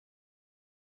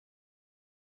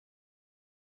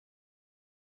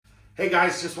Hey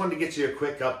guys, just wanted to get you a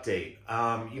quick update.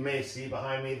 You may see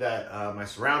behind me that my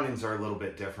surroundings are a little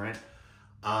bit different.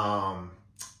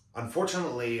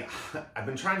 Unfortunately, I've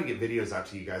been trying to get videos out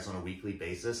to you guys on a weekly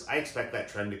basis. I expect that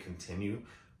trend to continue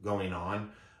going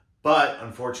on. But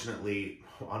unfortunately,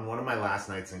 on one of my last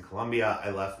nights in Colombia,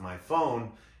 I left my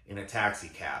phone in a taxi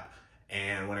cab.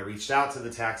 And when I reached out to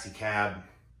the taxi cab,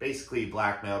 basically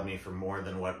blackmailed me for more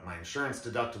than what my insurance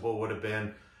deductible would have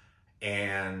been.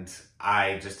 And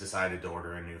I just decided to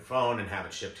order a new phone and have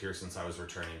it shipped here since I was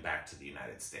returning back to the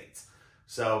United States.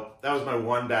 So that was my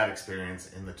one bad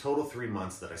experience in the total 3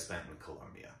 months that I spent in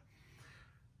Colombia.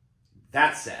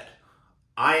 That said,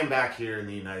 I am back here in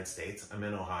the United States. I'm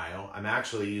in Ohio. I'm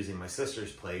actually using my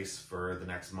sister's place for the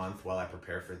next month while I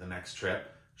prepare for the next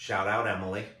trip. Shout out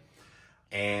Emily.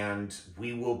 And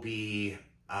we will be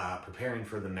preparing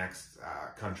for the next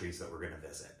countries that we're going to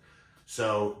visit.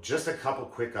 So just a couple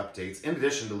quick updates. In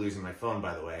addition to losing my phone,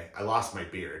 by the way, I lost my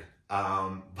beard.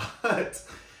 But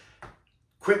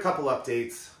quick couple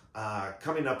updates.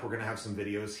 Coming up, we're going to have some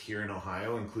videos here in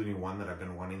Ohio, including one that I've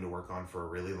been wanting to work on for a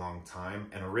really long time,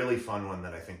 and a really fun one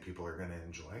that I think people are going to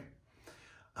enjoy.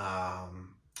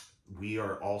 We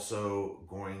are also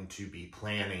going to be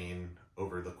planning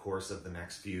over the course of the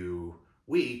next few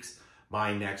weeks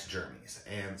my next journeys.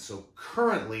 And so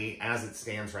currently, as it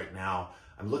stands right now,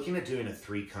 I'm looking at doing a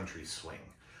 3-country swing.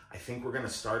 I think we're going to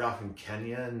start off in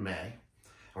Kenya in May,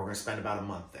 and we're going to spend about a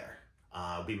month there.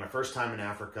 It'll be my first time in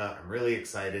Africa. I'm really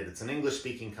excited. It's an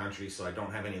English-speaking country, so I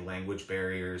don't have any language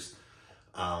barriers.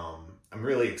 I'm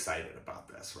really excited about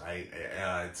this, right?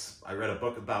 I read a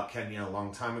book about Kenya a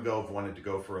long time ago. I've wanted to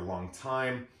go for a long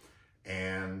time,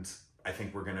 and I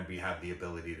think we're going to have the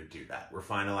ability to do that. We're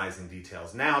finalizing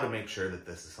details now to make sure that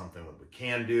this is something that we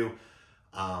can do.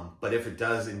 But if it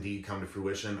does indeed come to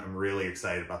fruition, I'm really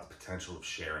excited about the potential of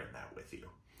sharing that with you.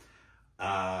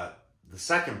 The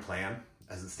second plan,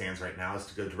 as it stands right now, is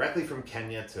to go directly from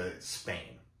Kenya to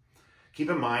Spain.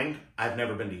 Keep in mind, I've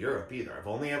never been to Europe either. I've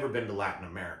only ever been to Latin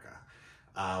America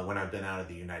when I've been out of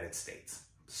the United States.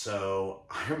 So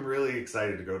I'm really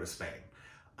excited to go to Spain.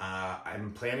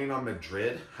 I'm planning on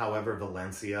Madrid. However,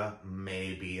 Valencia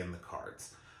may be in the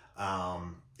cards.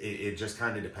 It just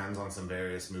kind of depends on some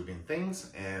various moving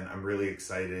things, and I'm really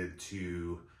excited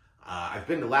to, I've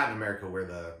been to Latin America where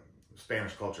the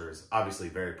Spanish culture is obviously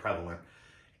very prevalent,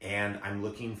 and I'm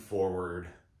looking forward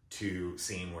to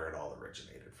seeing where it all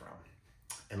originated from.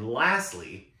 And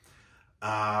lastly,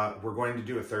 we're going to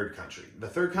do a third country. The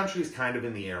third country is kind of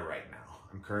in the air right now.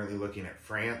 I'm currently looking at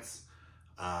France,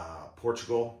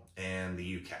 Portugal, and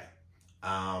the UK.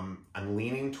 I'm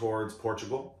leaning towards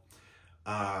Portugal.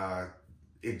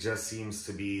 It just seems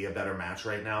to be a better match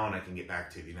right now, and I can get back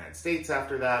to the United States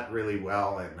after that really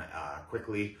well and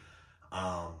quickly.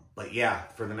 But yeah,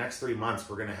 for the next 3 months,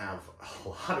 we're going to have a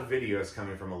lot of videos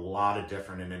coming from a lot of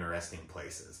different and interesting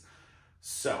places.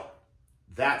 So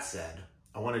that said,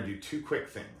 I want to do 2 quick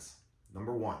things.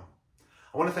 Number 1,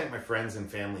 I want to thank my friends and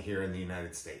family here in the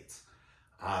United States.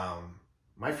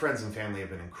 My friends and family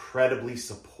have been incredibly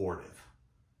supportive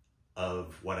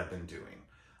of what I've been doing.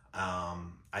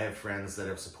 I have friends that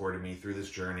have supported me through this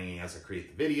journey as I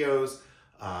create the videos,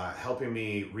 helping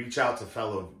me reach out to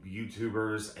fellow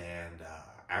YouTubers and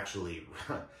actually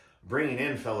bringing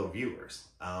in fellow viewers,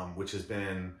 which has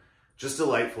been just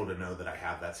delightful to know that I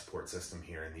have that support system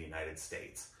here in the United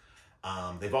States.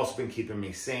 They've also been keeping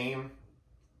me sane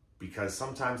because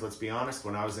sometimes, let's be honest,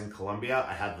 when I was in Colombia,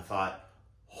 I had the thought,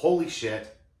 holy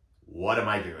shit, what am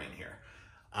I doing here?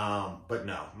 But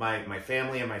no, my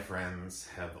family and my friends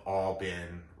have all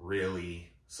been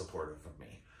really supportive of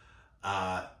me.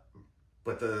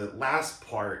 But the last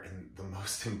part and the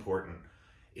most important,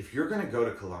 if you're going to go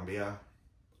to Colombia,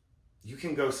 you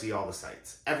can go see all the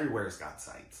sites. Everywhere's got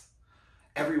sites.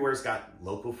 Everywhere's got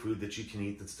local food that you can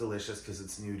eat that's delicious because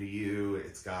it's new to you.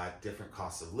 It's got different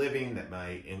costs of living that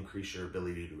might increase your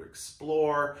ability to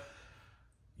explore.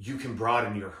 You can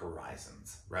broaden your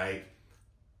horizons, right?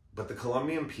 But the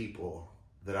Colombian people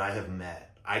that I have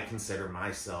met, I consider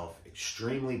myself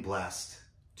extremely blessed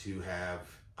to have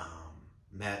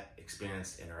met,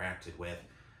 experienced, interacted with,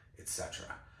 etc.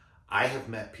 I have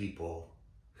met people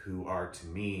who are to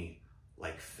me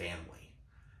like family,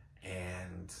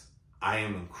 and I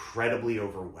am incredibly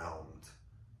overwhelmed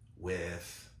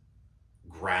with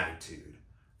gratitude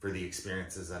for the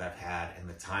experiences that I've had and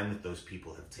the time that those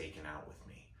people have taken out with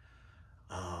me.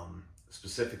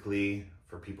 Specifically,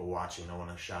 for people watching, I want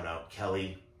to shout out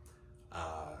Kelly.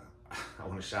 I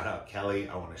want to shout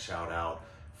out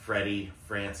Freddie,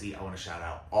 Francie. I want to shout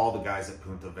out all the guys at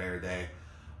Punta Verde.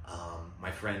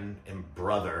 My friend and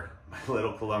brother, my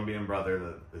little Colombian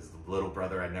brother, is the little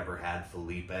brother I never had,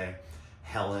 Felipe,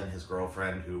 Helen, his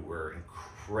girlfriend, who were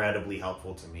incredibly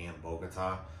helpful to me in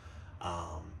Bogota.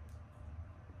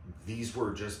 These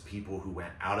were just people who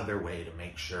went out of their way to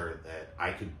make sure that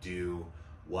I could do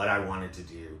what I wanted to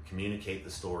do, communicate the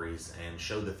stories, and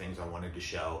show the things I wanted to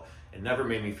show. It never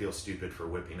made me feel stupid for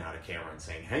whipping out a camera and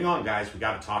saying, hang on guys, we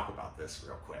got to talk about this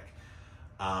real quick.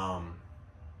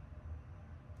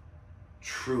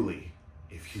 Truly,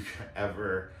 if you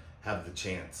ever have the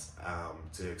chance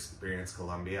to experience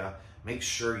Colombia, make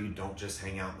sure you don't just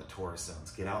hang out in the tourist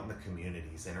zones. Get out in the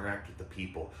communities, interact with the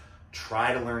people.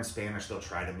 Try to learn Spanish. They'll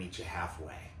try to meet you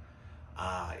halfway.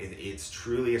 It's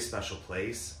truly a special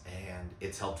place, and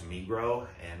it's helped me grow.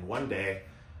 And one day,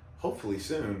 hopefully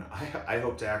soon, I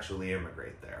hope to actually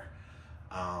immigrate there.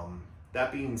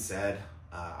 That being said,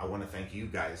 I want to thank you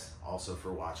guys also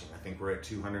for watching. I think we're at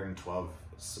 212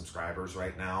 subscribers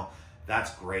right now.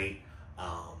 That's great.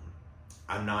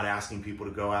 I'm not asking people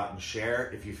to go out and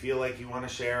share. If you feel like you want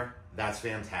to share, that's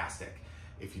fantastic.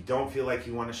 If you don't feel like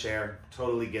you want to share,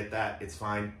 totally get that. It's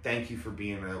fine. Thank you for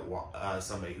being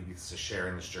somebody who gets to share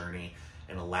in this journey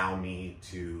and allow me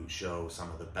to show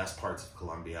some of the best parts of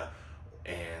Colombia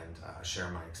and share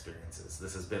my experiences.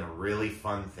 This has been a really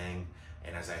fun thing.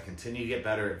 And as I continue to get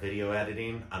better at video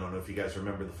editing, I don't know if you guys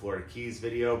remember the Florida Keys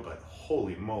video, but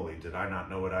holy moly, did I not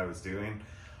know what I was doing.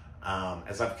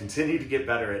 As I've continued to get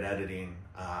better at editing,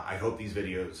 I hope these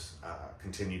videos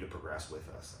continue to progress with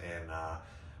us. And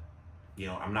you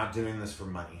know, I'm not doing this for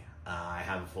money. I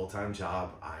have a full-time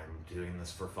job. I'm doing this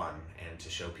for fun and to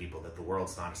show people that the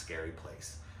world's not a scary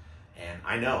place. And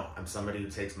I know I'm somebody who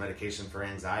takes medication for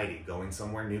anxiety. Going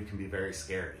somewhere new can be very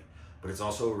scary, but it's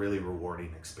also a really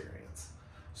rewarding experience.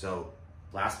 So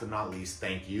last but not least,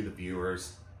 thank you, the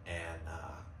viewers. And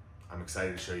I'm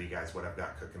excited to show you guys what I've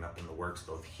got cooking up in the works,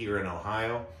 both here in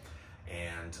Ohio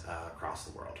and across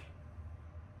the world.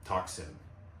 Talk soon.